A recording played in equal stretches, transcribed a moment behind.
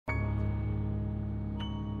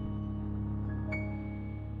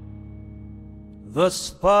The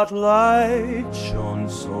spotlight shone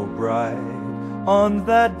so bright on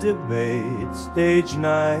that debate stage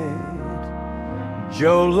night.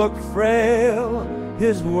 Joe looked frail,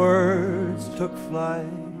 his words took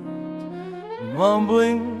flight.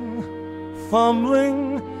 Mumbling,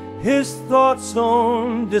 fumbling, his thoughts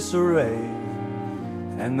on disarray,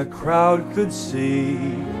 and the crowd could see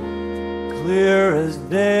clear as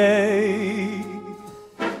day.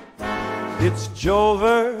 It's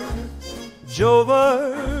Joever,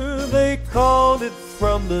 Joever, they called it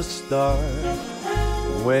from the start,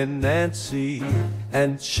 when Nancy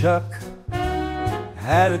and Chuck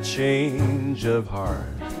had a change of heart.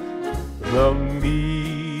 The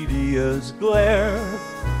media's glare,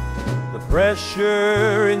 the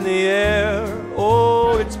pressure in the air,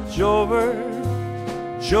 oh, it's Joever,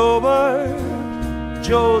 Joever,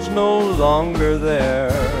 Joe's no longer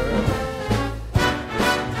there.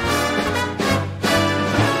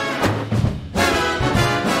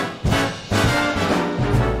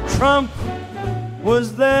 Trump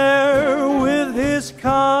was there with his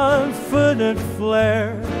confident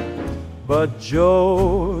flair, but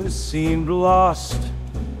Joe seemed lost,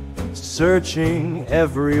 searching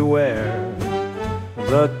everywhere.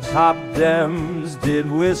 The top Dems did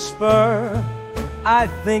whisper, I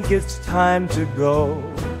think it's time to go.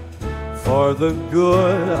 For the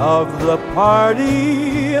good of the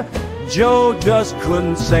party, Joe just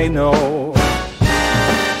couldn't say no.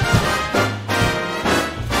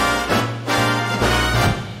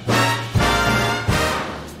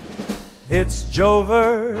 It's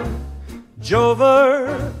Joever,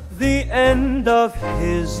 Joever, the end of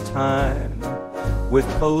his time, with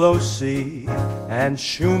Pelosi and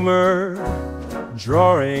Schumer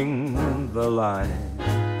drawing the line.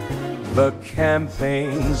 The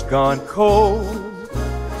campaign's gone cold,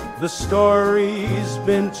 the story's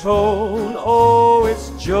been told. Oh, it's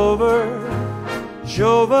Joever,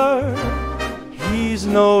 Joever, he's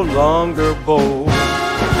no longer bold.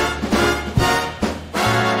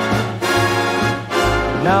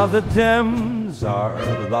 Now the Dems are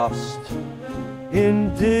lost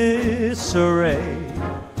in disarray,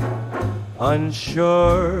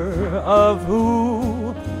 unsure of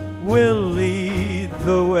who will lead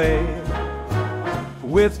the way.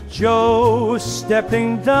 With Joe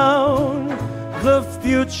stepping down, the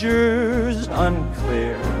future's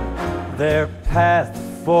unclear, their path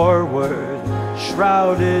forward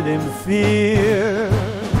shrouded in fear.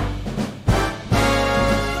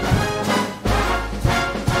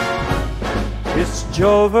 It's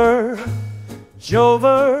Joever,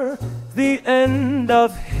 Joever, the end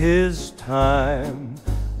of his time,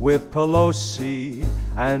 with Pelosi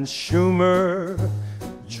and Schumer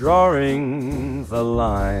drawing the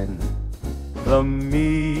line. The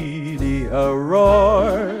media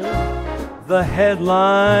roared, the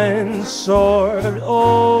headlines soared.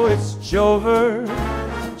 Oh, it's Joever,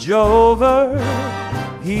 Joever,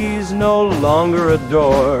 he's no longer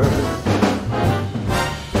adored.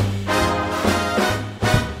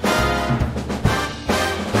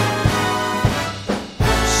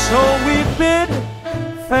 So we bid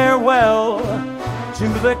farewell to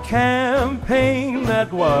the campaign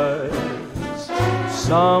that was,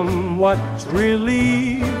 somewhat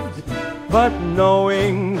relieved, but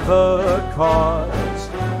knowing the cause.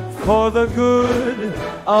 For the good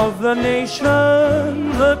of the nation,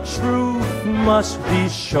 the truth must be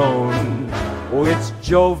shown. Oh, it's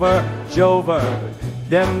Joever, Joever,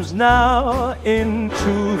 Dems now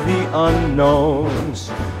into the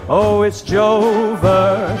unknowns. Oh, it's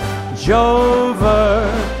Joever, Joever,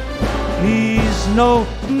 he's no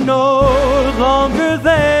longer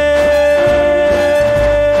there.